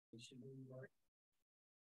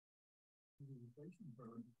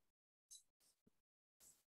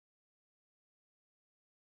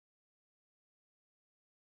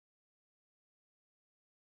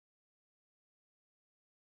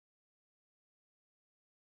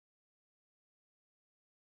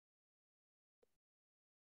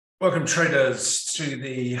Welcome, traders, to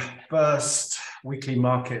the first weekly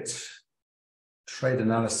market trade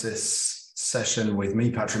analysis session with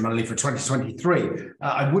me, Patrick Munnelly, for 2023.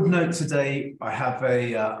 I would note today I have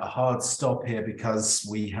a hard stop here because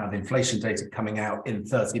we have inflation data coming out in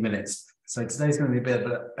 30 minutes. So today's going to be a bit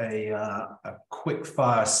of a quick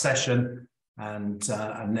fire session, and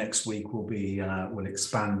next week we'll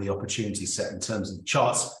expand the opportunity set in terms of the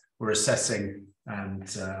charts we're assessing and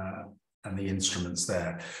the instruments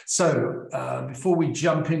there. So before we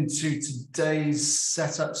jump into today's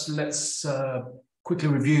setups, let's quickly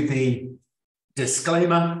review the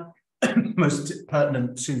disclaimer. Most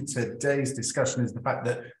pertinent to today's discussion is the fact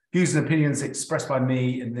that views and opinions expressed by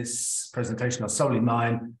me in this presentation are solely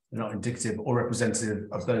mine. They're not indicative or representative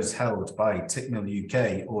of those held by Tickmill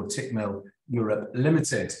UK or Tickmill Europe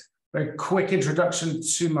Limited. Very quick introduction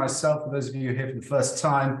to myself for those of you here for the first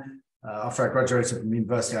time. After I graduated from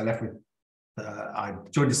university, I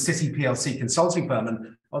joined a City PLC consulting firm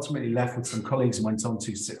and ultimately left with some colleagues and went on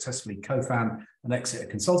to successfully co-found and exit a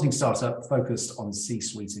consulting startup focused on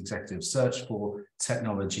C-suite executive search for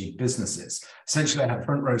technology businesses. Essentially, I had a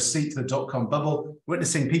front row seat to the dot-com bubble,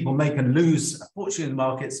 witnessing people make and lose a fortune in the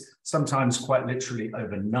markets, sometimes quite literally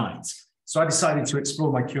overnight. So I decided to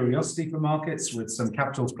explore my curiosity for markets with some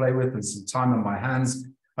capital to play with and some time on my hands.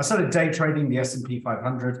 I started day trading the S&P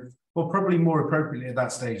 500, or probably more appropriately at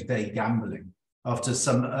that stage, day gambling. After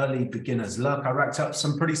some early beginner's luck, I racked up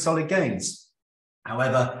some pretty solid gains.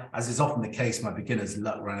 However, as is often the case, my beginner's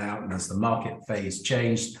luck ran out, and as the market phase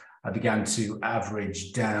changed, I began to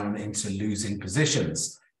average down into losing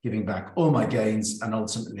positions, giving back all my gains and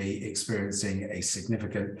ultimately experiencing a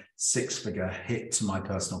significant six-figure hit to my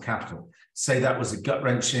personal capital. Say that was a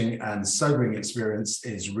gut-wrenching and sobering experience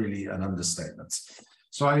is really an understatement.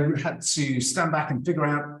 So I had to stand back and figure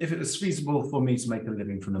out if it was feasible for me to make a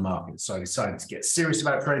living from the market. So I decided to get serious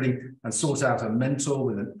about trading and sought out a mentor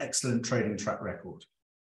with an excellent trading track record.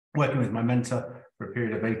 Working with my mentor for a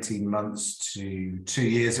period of 18 months to 2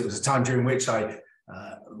 years, it was a time during which I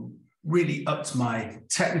really upped my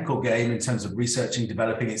technical game in terms of researching,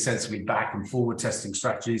 developing extensively back and forward testing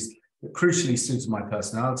strategies that crucially suited my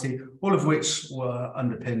personality, all of which were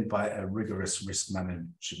underpinned by a rigorous risk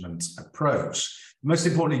management approach. Most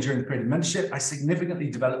importantly, during the period of mentorship, I significantly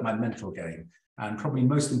developed my mental game. And probably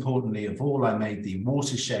most importantly of all, I made the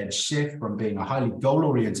watershed shift from being a highly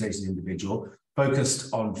goal-oriented individual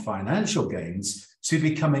focused on financial gains to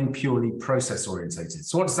becoming purely process-orientated.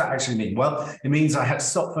 So what does that actually mean? Well, it means I had to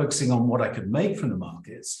stop focusing on what I could make from the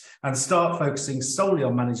markets and start focusing solely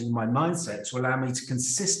on managing my mindset to allow me to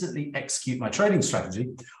consistently execute my trading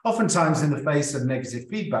strategy, oftentimes in the face of negative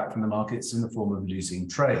feedback from the markets in the form of losing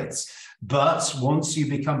trades. But once you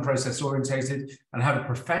become process-orientated and have a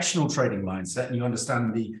professional trading mindset, and you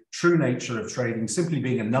understand the true nature of trading simply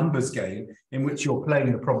being a numbers game in which you're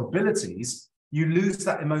playing the probabilities, you lose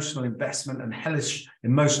that emotional investment and hellish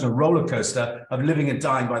emotional roller coaster of living and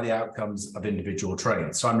dying by the outcomes of individual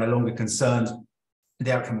trades. So I'm no longer concerned with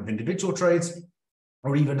the outcome of individual trades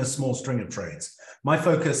or even a small string of trades. My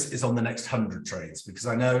focus is on the next 100 trades, because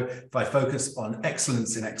I know if I focus on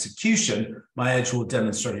excellence in execution, my edge will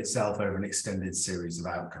demonstrate itself over an extended series of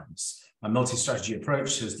outcomes. My multi-strategy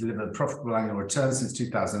approach has delivered profitable annual returns since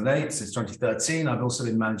 2008. Since 2013, I've also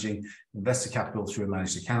been managing investor capital through a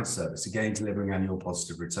managed account service, again delivering annual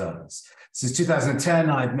positive returns. Since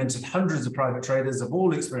 2010, I've mentored hundreds of private traders of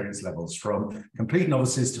all experience levels, from complete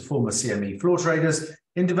novices to former CME floor traders,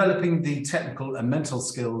 in developing the technical and mental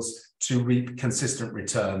skills to reap consistent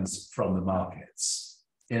returns from the markets.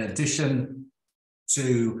 In addition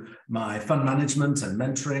to my fund management and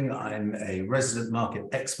mentoring, I'm a resident market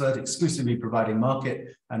expert, exclusively providing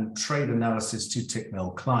market and trade analysis to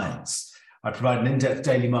Tickmill clients. I provide an in-depth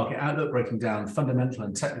daily market outlook, breaking down fundamental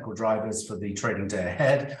and technical drivers for the trading day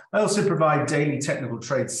ahead. I also provide daily technical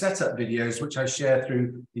trade setup videos, which I share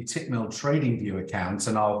through the Tickmill Trading View account,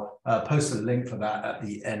 and I'll post a link for that at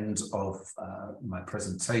the end of my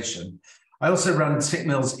presentation. I also run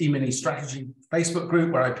Tickmill's E-mini strategy Facebook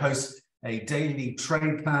group, where I post a daily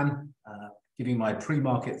trade plan, giving my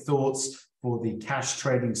pre-market thoughts for the cash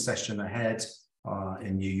trading session ahead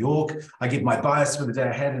in New York. I give my bias for the day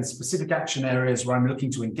ahead and specific action areas where I'm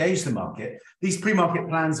looking to engage the market. These pre-market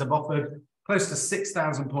plans have offered close to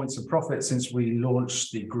 6,000 points of profit since we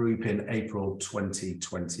launched the group in April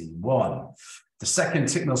 2021. The second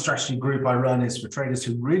Tickmill strategy group I run is for traders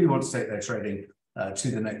who really want to take their trading to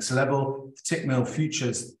the next level. The Tickmill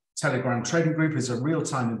Futures Telegram trading group is a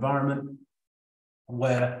real-time environment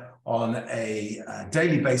where on a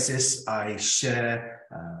daily basis, I share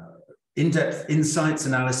in-depth insights,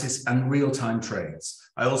 analysis, and real-time trades.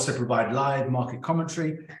 I also provide live market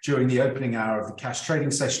commentary during the opening hour of the cash trading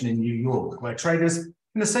session in New York, where traders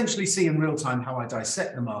can essentially see in real time how I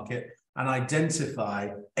dissect the market and identify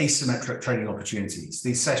asymmetric trading opportunities.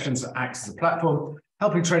 These sessions act as a platform,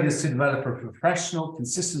 helping traders to develop a professional,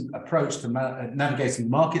 consistent approach to navigating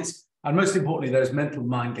markets, and most importantly, those mental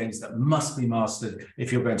mind games that must be mastered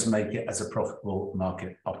if you're going to make it as a profitable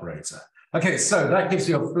market operator. Okay, so that gives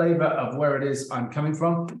you a flavor of where it is I'm coming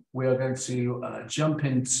from. We are going to jump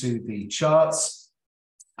into the charts.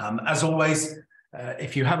 As always,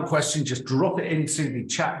 if you have a question, just drop it into the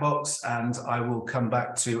chat box and I will come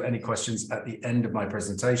back to any questions at the end of my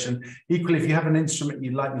presentation. Equally, if you have an instrument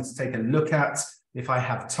you'd like me to take a look at, if I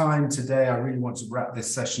have time today, I really want to wrap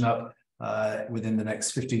this session up within the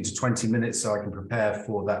next 15 to 20 minutes so I can prepare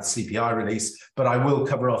for that CPI release, but I will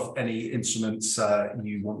cover off any instruments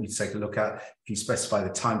you want me to take a look at. If you specify the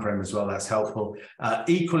time frame as well, that's helpful.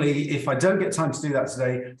 Equally, if I don't get time to do that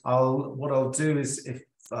today, what I'll do is if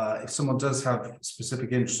someone does have a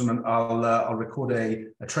specific instrument, I'll record a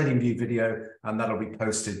TradingView video and that'll be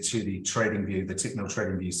posted to the TradingView, the Tickmill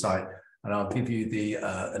TradingView site. And I'll give you the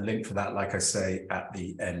a link for that, like I say, at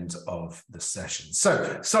the end of the session.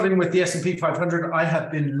 So starting with the S&P 500, I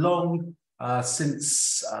have been long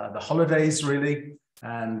since the holidays, really,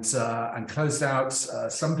 and closed out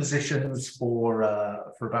some positions for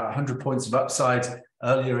about 100 points of upside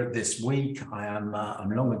earlier this week. I'm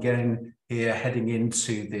long again here heading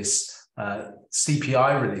into this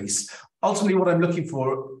CPI release. Ultimately, what I'm looking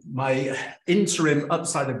for, my interim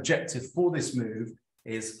upside objective for this move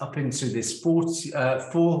is up into this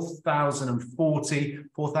 4,040,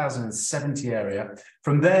 4,070 area.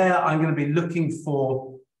 From there, I'm going to be looking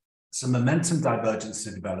for some momentum divergence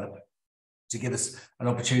to develop to give us an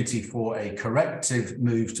opportunity for a corrective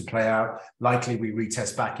move to play out. Likely we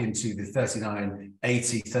retest back into the 39.80,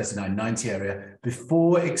 39.90 area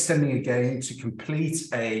before extending again to complete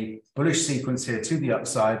a bullish sequence here to the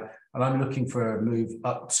upside. And I'm looking for a move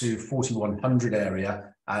up to 4,100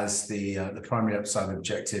 area as the primary upside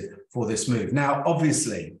objective for this move. Now,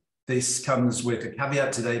 obviously, this comes with a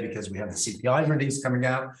caveat today because we have the CPI release coming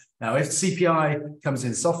out. Now, if CPI comes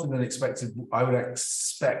in softer than expected, I would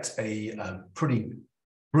expect a pretty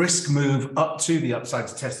brisk move up to the upside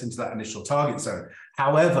to test into that initial target zone.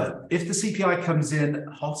 However, if the CPI comes in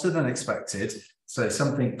hotter than expected, so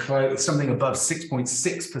something above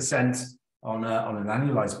 6.6% on an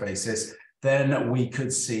annualized basis, then we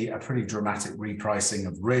could see a pretty dramatic repricing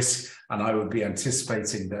of risk. And I would be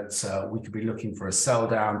anticipating that we could be looking for a sell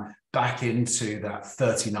down back into that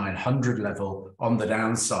 3,900 level on the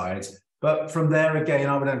downside. But from there, again,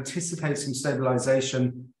 I would anticipate some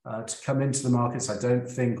stabilization to come into the markets. I don't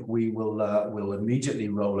think we will immediately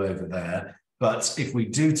roll over there. But if we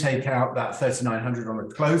do take out that 3,900 on a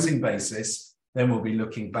closing basis, then we'll be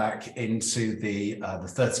looking back into the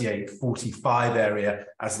 38.45 area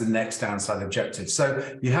as the next downside objective. So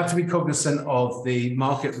you have to be cognizant of the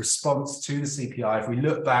market response to the CPI. If we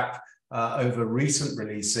look back over recent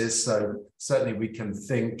releases, so certainly we can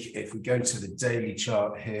think, if we go to the daily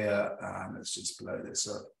chart here, let's just blow this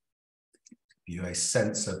up, give you a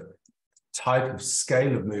sense of type of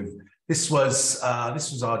scale of move. This was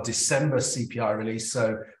our December CPI release.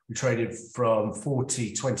 So we traded from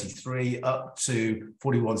 40.23 up to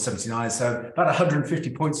 41.79. So about 150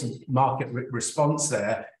 points of market response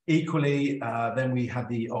there. Equally, then we had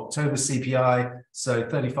the October CPI, so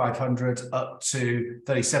 3,500 up to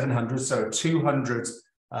 3,700. So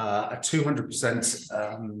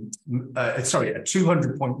a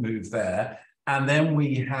 200 point move there. And then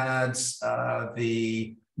we had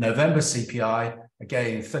the November CPI,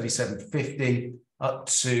 again, 37.50 up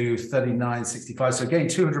to 39.65. So again,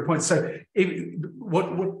 200 points. So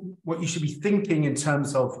what you should be thinking in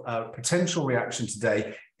terms of potential reaction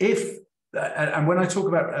today, and when I talk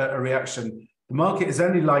about a reaction, the market is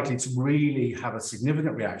only likely to really have a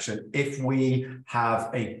significant reaction if we have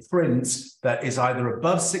a print that is either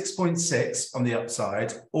above 6.6 on the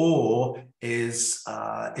upside or is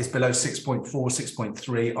below 6.4,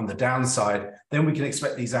 6.3 on the downside. Then we can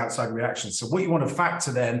expect these outside reactions. So what you want to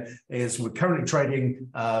factor then is we're currently trading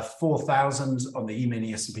 4,000 on the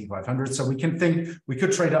E-mini S&P 500. So we can think we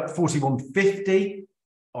could trade up 41.50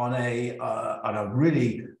 on a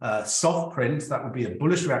really soft print. That would be a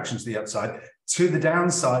bullish reaction to the upside. To the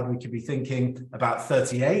downside, we could be thinking about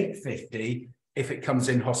 38.50 if it comes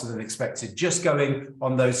in hotter than expected, just going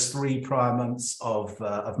on those 3 prior months of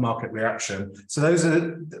market reaction. So those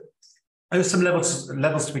are some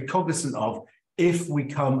levels to be cognizant of if we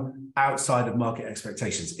come outside of market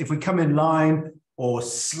expectations. If we come in line or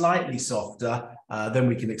slightly softer, then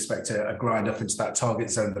we can expect a grind up into that target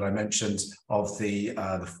zone that I mentioned of the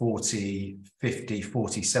 40, 50,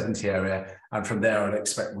 40, 70 area. And from there, I'd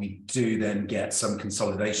expect we do then get some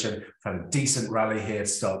consolidation. We've had a decent rally here to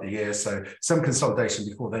start the year. So some consolidation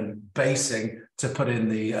before then basing to put in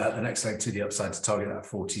the next leg to the upside to target that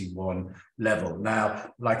 41 level.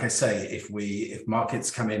 Now, like I say, if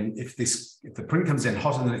markets come in, if the print comes in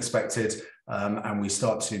hotter than expected, and we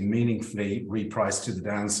start to meaningfully reprice to the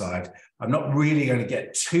downside, I'm not really going to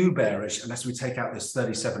get too bearish unless we take out this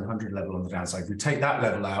 3,700 level on the downside. If we take that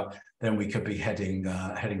level out, then we could be heading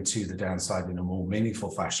to the downside in a more meaningful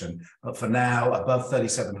fashion. But for now, above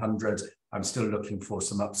 3,700, I'm still looking for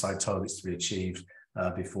some upside targets to be achieved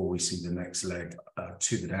before we see the next leg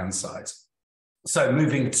to the downside. So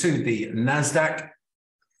moving to the NASDAQ.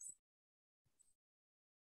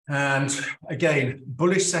 And again,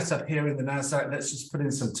 bullish setup here in the NASDAQ. Let's just put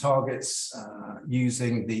in some targets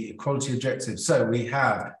using the equality objective. So we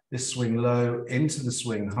have this swing low into the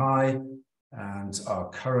swing high and our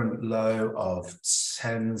current low of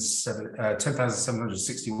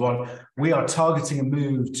 10,761. We are targeting a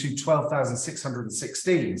move to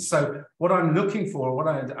 12,616. So what I'm looking for, what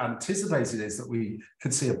I anticipated is that we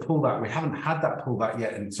could see a pullback. We haven't had that pullback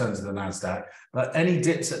yet in terms of the NASDAQ, but any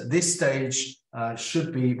dips at this stage we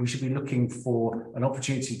should be looking for an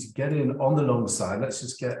opportunity to get in on the long side. Let's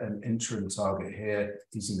just get an interim target here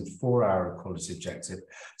using the 4-hour equality objective.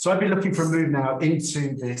 So I'd be looking for a move now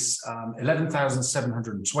into this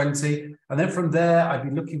 11,720. And then from there, I'd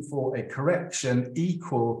be looking for a correction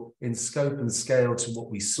equal in scope and scale to what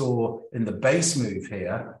we saw in the base move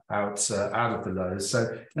here out of the lows.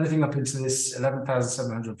 So anything up into this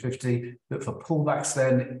 11,750, look for pullbacks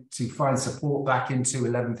then to find support back into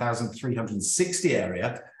 11,360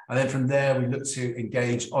 area. And then from there, we look to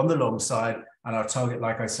engage on the long side. And our target,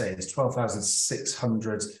 like I say, is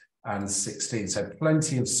 12,616. So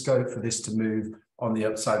plenty of scope for this to move on the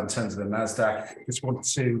upside in terms of the NASDAQ. Just want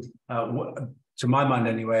to my mind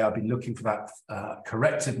anyway, I'll be looking for that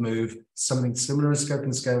corrective move, something similar in scope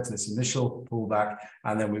and scale to this initial pullback.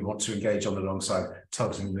 And then we want to engage on the long side,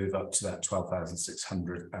 targeting the move up to that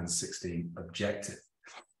 12,616 objective.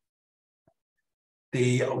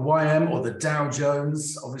 The YM, or the Dow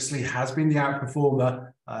Jones, obviously has been the outperformer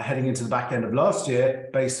heading into the back end of last year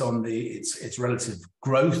based on its relative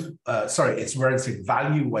growth, its relative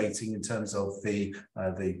value weighting in terms of the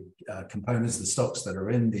components, the stocks that are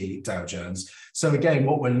in the Dow Jones. So again,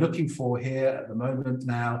 what we're looking for here at the moment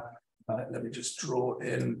now, let me just draw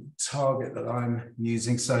in target that I'm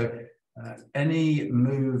using. So any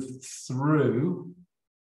move through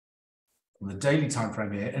on the daily time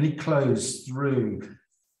frame here, any close through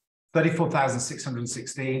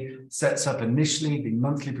 34,616 sets up initially the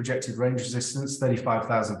monthly projected range resistance,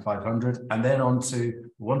 35,500, and then on to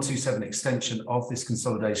 127 extension of this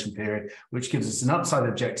consolidation period, which gives us an upside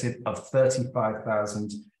objective of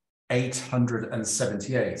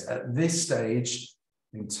 35,878. At this stage,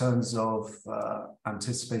 in terms of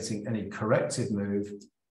anticipating any corrective move,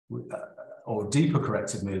 or deeper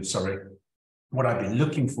corrective move, what I'd be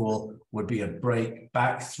looking for would be a break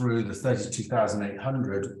back through the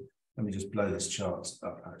 32,800. Let me just blow this chart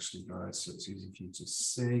up, actually, guys, so it's easy for you to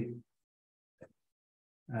see.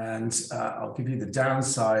 And I'll give you the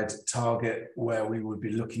downside target where we would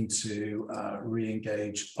be looking to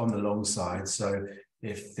re-engage on the long side. So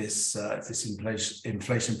if this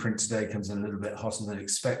inflation print today comes in a little bit hotter than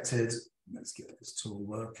expected, let's get this tool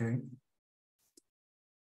working.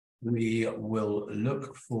 We will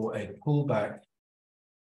look for a pullback.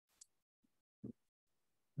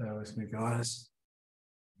 Bear with me, guys.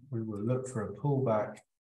 We will look for a pullback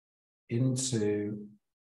into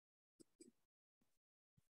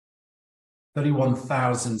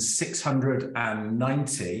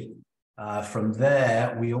 31,690. From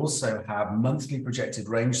there, we also have monthly projected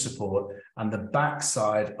range support and the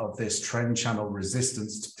backside of this trend channel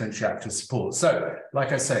resistance to potentially act as support. So,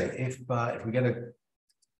 like I say, if we get a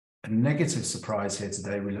negative surprise here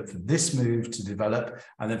today, we look for this move to develop,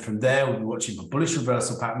 and then from there we'll be watching for bullish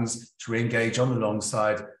reversal patterns to re-engage on the long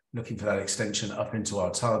side, looking for that extension up into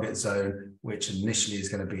our target zone, which initially is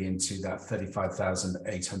going to be into that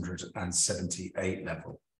 35,878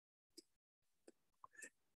 level.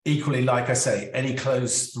 Equally, like I say, any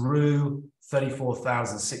close through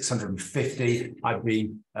 34,650, I'd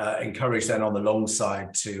be encouraged then on the long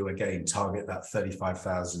side to again target that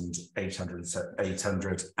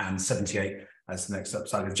 35,878, as the next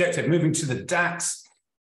upside objective. Moving to the DAX,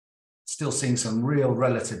 still seeing some real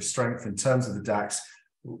relative strength in terms of the DAX.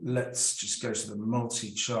 Let's just go to the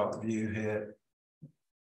multi-chart view here.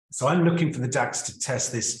 So I'm looking for the DAX to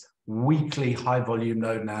test this weekly high volume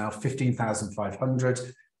node now, 15,500.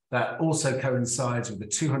 That also coincides with the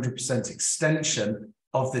 200% extension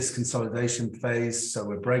of this consolidation phase. So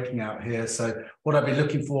we're breaking out here. So what I'd be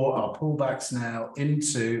looking for are pullbacks now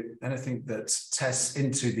into anything that tests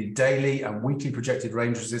into the daily and weekly projected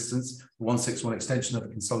range resistance, 161 extension of a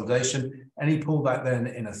consolidation. Any pullback then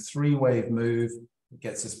in a three-wave move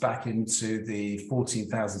gets us back into the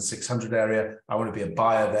 14,600 area. I want to be a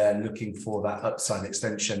buyer there looking for that upside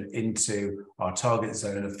extension into our target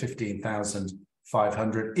zone of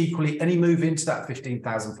 15,500. Equally, any move into that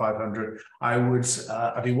 15,500,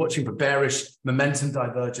 I'd be watching for bearish momentum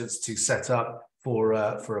divergence to set up for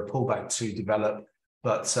a pullback to develop.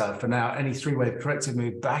 But for now, any three-wave corrective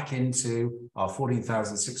move back into our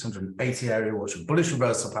 14,680 area, watch for bullish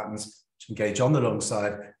reversal patterns to engage on the long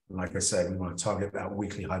side. And like I said, we want to target that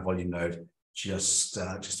weekly high volume node just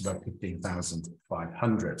about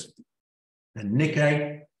 15,500. And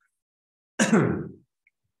Nikkei.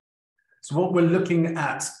 So what we're looking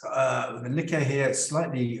at, the Nikkei here,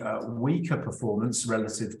 slightly weaker performance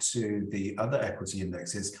relative to the other equity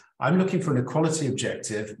indexes. I'm looking for an equality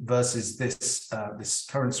objective versus this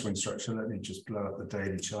current swing structure. Let me just blow up the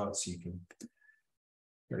daily chart so you can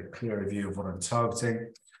get a clearer view of what I'm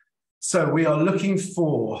targeting. So we are looking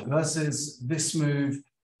for, versus this move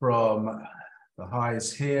from the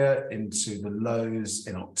highs here into the lows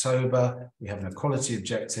in October, we have an equality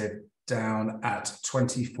objective down at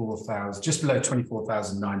 24,000, just below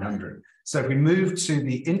 24,900. So if we move to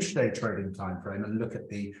the intraday trading time frame and look at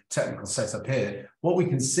the technical setup here, what we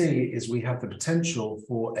can see is we have the potential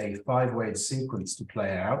for a five-wave sequence to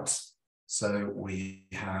play out. So we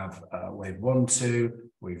have wave 1, 2,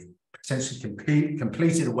 we've potentially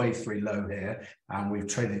completed a wave 3 low here, and we've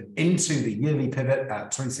traded into the yearly pivot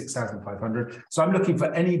at 26,500. So I'm looking for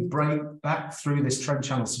any break back through this trend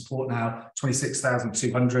channel support now,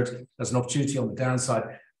 26,200. There's an opportunity on the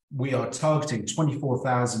downside. We are targeting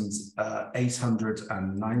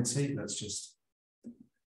 24,890. Let's just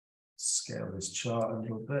scale this chart a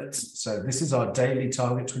little bit. So this is our daily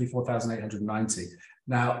target, 24,890.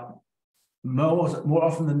 Now, more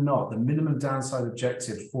often than not, the minimum downside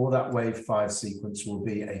objective for that wave 5 sequence will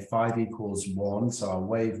be a 5 equals 1. So our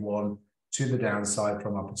wave 1 to the downside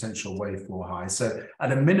from our potential wave 4 high. So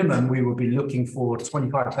at a minimum, we will be looking for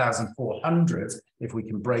 25,400 if we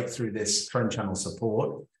can break through this trend channel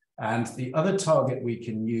support. And the other target we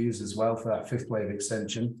can use as well for that fifth wave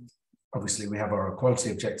extension, obviously we have our equality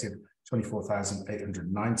objective,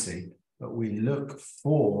 24,890, but we look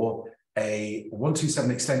for a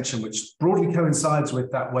 127 extension, which broadly coincides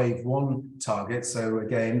with that wave 1 target. So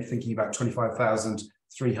again, thinking about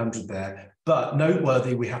 25,300 there. But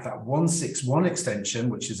noteworthy, we have that 161 extension,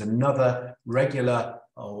 which is another regular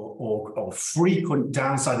or frequent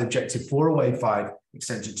downside objective for a wave 5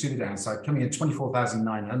 extension to the downside, coming in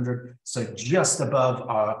 24,900. So just above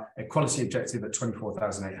our equality objective at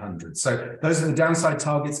 24,800. So those are the downside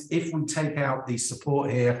targets. If we take out the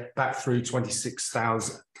support here back through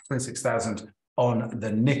 26,000 on the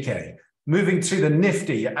Nikkei. Moving to the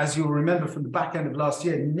Nifty, as you'll remember from the back end of last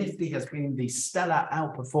year, Nifty has been the stellar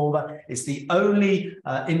outperformer. It's the only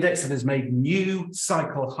index that has made new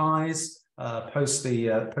cycle highs post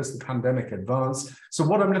the pandemic advance. So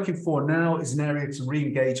what I'm looking for now is an area to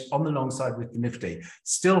re-engage on the long side with the Nifty.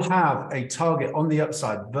 Still have a target on the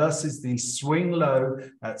upside versus the swing low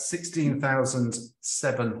at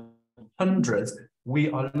 16,700. We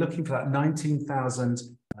are looking for that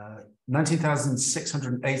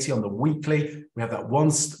 19,680 on the weekly. We have that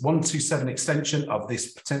 127 extension of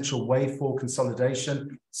this potential wave 4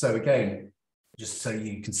 consolidation. So again, just so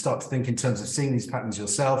you can start to think in terms of seeing these patterns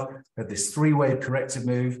yourself, we have this three-wave corrective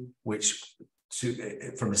move, which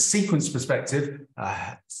from a sequence perspective,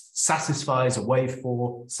 satisfies a wave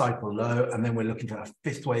 4 cycle low. And then we're looking for that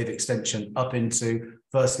fifth wave extension up into,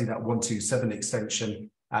 firstly, that 127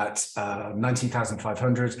 extension at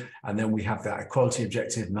 19,500, and then we have that equality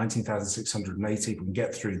objective 19,680. If we can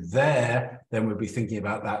get through there, then we'll be thinking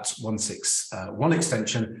about that 161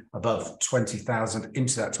 extension above 20,000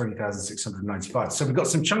 into that 20,695. So we've got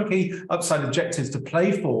some chunky upside objectives to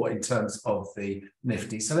play for in terms of the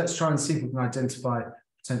Nifty. So let's try and see if we can identify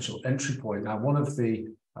potential entry point. Now, one of the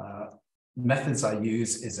methods I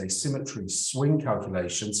use is a symmetry swing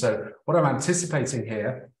calculation. So what I'm anticipating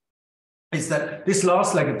here is that this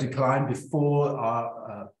last leg of decline before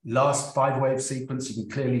our last 5-wave sequence, you can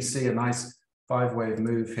clearly see a nice 5-wave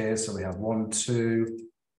move here. So we have 1, 2,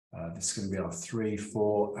 This is going to be our 3,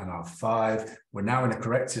 4, and our 5. We're now in a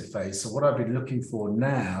corrective phase. So what I've been looking for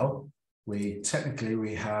now, we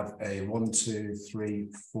have a 1, 2, 3,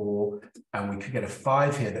 4, and we could get a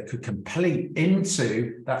 5 here that could complete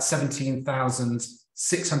into that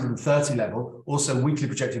 17,630 level, also weekly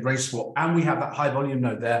projected range support, and we have that high volume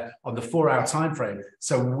node there on the 4-hour time frame.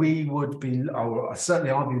 So we would be,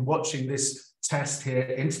 certainly I'll be watching this test here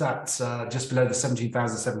into that just below the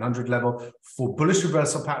 17,700 level for bullish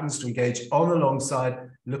reversal patterns to engage on the long side,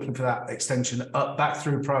 looking for that extension up back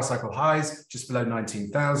through price cycle highs just below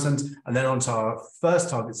 19,000, and then onto our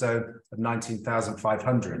first target zone of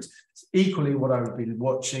 19,500. Equally, what I would be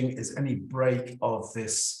watching is any break of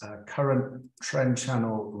this current trend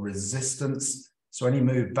channel resistance. So any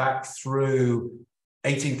move back through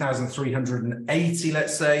 18,380,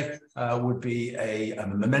 let's say, would be a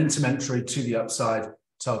momentum entry to the upside,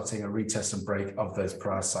 targeting a retest and break of those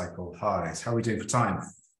price cycle highs. How are we doing for time?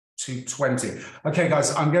 2:20. Okay,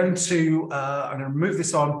 guys, I'm going to move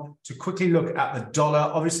this on to quickly look at the dollar.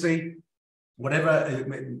 Obviously, when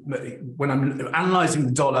I'm analyzing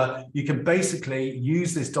the dollar, you can basically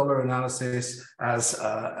use this dollar analysis as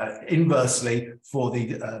inversely for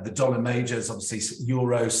the dollar majors. Obviously,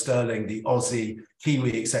 euro, sterling, the Aussie,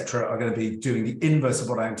 Kiwi, etc., are going to be doing the inverse of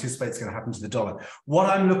what I anticipate is going to happen to the dollar. What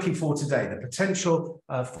I'm looking for today, the potential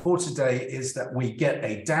for today, is that we get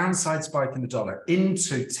a downside spike in the dollar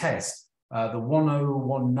into test the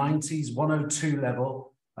 101.90s, 102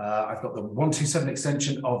 level. I've got the 127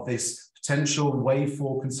 extension of this potential wave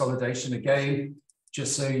 4 consolidation. Again,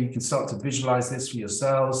 just so you can start to visualize this for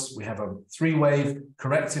yourselves, we have a 3-wave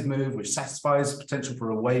corrective move which satisfies potential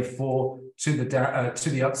for a wave 4 to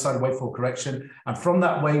the upside of wave 4 correction, and from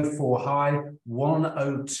that wave 4 high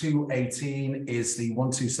 102.18 is the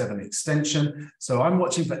 127 extension. So I'm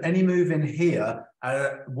watching for any move in here.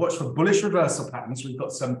 Watch for bullish reversal patterns. We've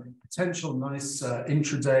got some potential nice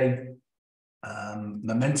intraday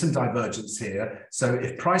momentum divergence here. So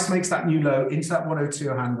if price makes that new low into that 102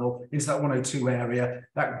 handle, into that 102 area,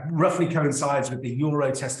 that roughly coincides with the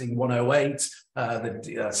euro testing 108,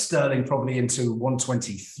 the sterling probably into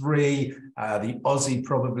 123, the Aussie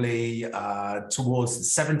probably towards the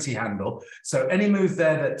 70 handle. So any move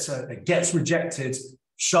there that gets rejected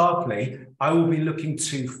sharply, I will be looking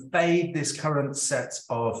to fade this current set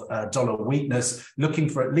of dollar weakness, looking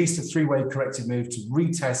for at least a 3-wave corrective move to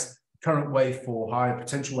retest current wave 4 high,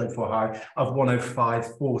 potential wave 4 high of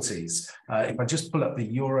 105.40s. If I just pull up the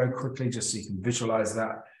euro quickly, just so you can visualize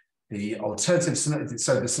that, the alternative,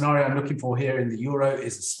 so the scenario I'm looking for here in the euro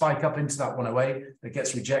is a spike up into that 108 that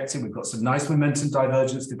gets rejected. We've got some nice momentum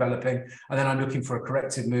divergence developing, and then I'm looking for a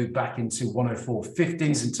corrective move back into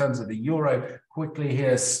 104.50s in terms of the euro. Quickly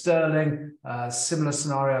here, sterling, similar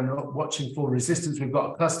scenario. I'm not watching for resistance. We've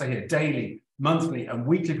got a cluster here, daily, monthly, and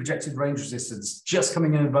weekly projected range resistance just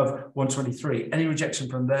coming in above 123. Any rejection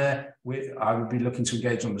from there, I would be looking to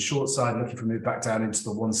engage on the short side, looking for a move back down into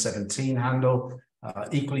the 117 handle.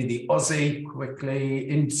 Equally, the Aussie quickly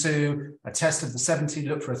into a test of the 70,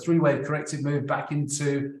 look for a 3-wave corrective move back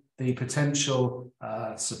into the potential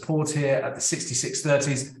support here at the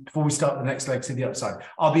 66.30s before we start the next leg to the upside.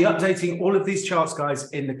 I'll be updating all of these charts,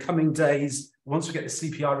 guys, in the coming days once we get the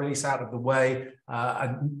CPI release out of the way.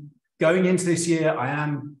 Going into this year, I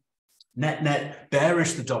am net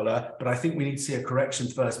bearish the dollar, but I think we need to see a correction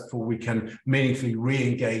first before we can meaningfully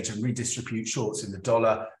re-engage and redistribute shorts in the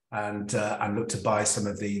dollar and look to buy some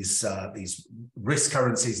of these risk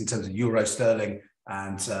currencies in terms of euro, sterling,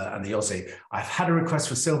 and the Aussie. I've had a request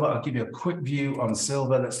for silver. I'll give you a quick view on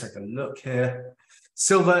silver. Let's take a look here.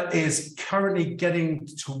 Silver is currently getting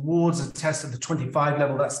towards a test of the 25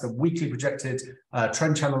 level. That's the weekly projected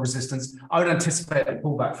trend channel resistance. I would anticipate a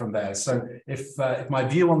pullback from there. So if my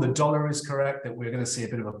view on the dollar is correct, that we're going to see a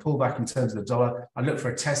bit of a pullback in terms of the dollar, I'd look for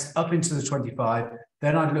a test up into the 25.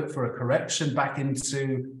 Then I'd look for a correction back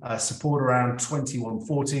into support around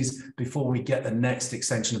 21.40s before we get the next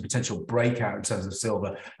extension of potential breakout in terms of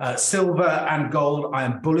silver. Silver and gold, I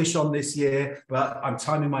am bullish on this year, but I'm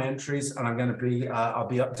timing my entries and I'm going to be, I'll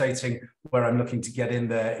be updating where I'm looking to get in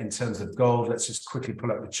there in terms of gold. Let's just quickly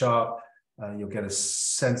pull up the chart. You'll get a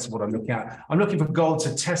sense of what I'm looking at. I'm looking for gold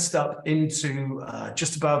to test up into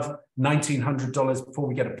just above $1,900 before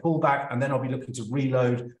we get a pullback, and then I'll be looking to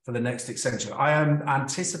reload for the next extension. I am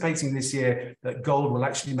anticipating this year that gold will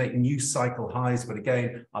actually make new cycle highs, but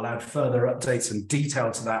again, I'll add further updates and detail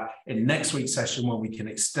to that in next week's session when we can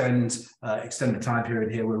extend the time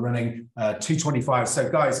period here. We're running 225. So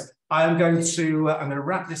guys, I'm going to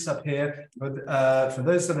wrap this up here. But for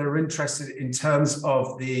those that are interested in terms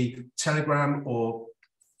of the Telegram or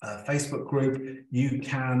Facebook group. You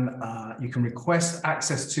can request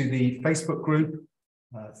access to the Facebook group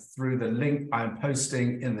through the link I'm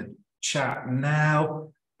posting in the chat now.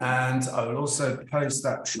 And I will also post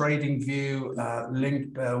that TradingView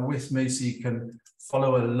link. Bear with me so you can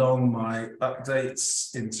follow along my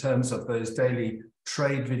updates in terms of those daily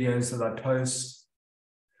trade videos that I post.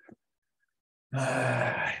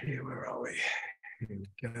 Here, where are we? Here we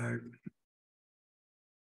go.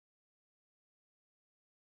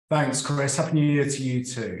 Thanks, Chris. Happy New Year to you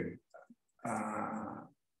too.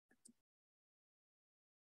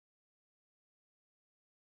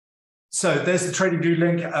 So there's the TradingView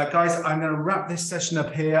link. Guys, I'm going to wrap this session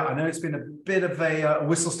up here. I know it's been a bit of a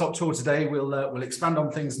whistle-stop tour today. We'll expand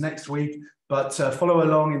on things next week, but follow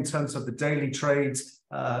along in terms of the daily trades,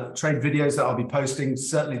 trade videos that I'll be posting.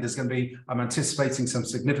 Certainly there's going to be, I'm anticipating some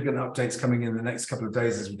significant updates coming in the next couple of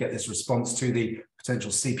days as we get this response to the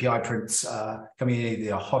potential CPI prints coming in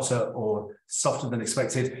either hotter or softer than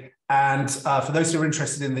expected. And for those who are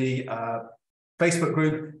interested in the Facebook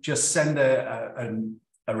group, just send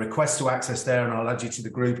a request to access there and I'll add you to the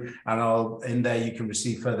group, and in there you can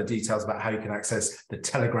receive further details about how you can access the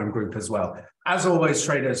Telegram group as well. As always,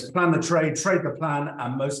 traders, plan the trade the plan,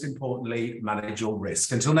 and most importantly, manage your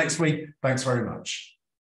risk. Until next week, thanks very much.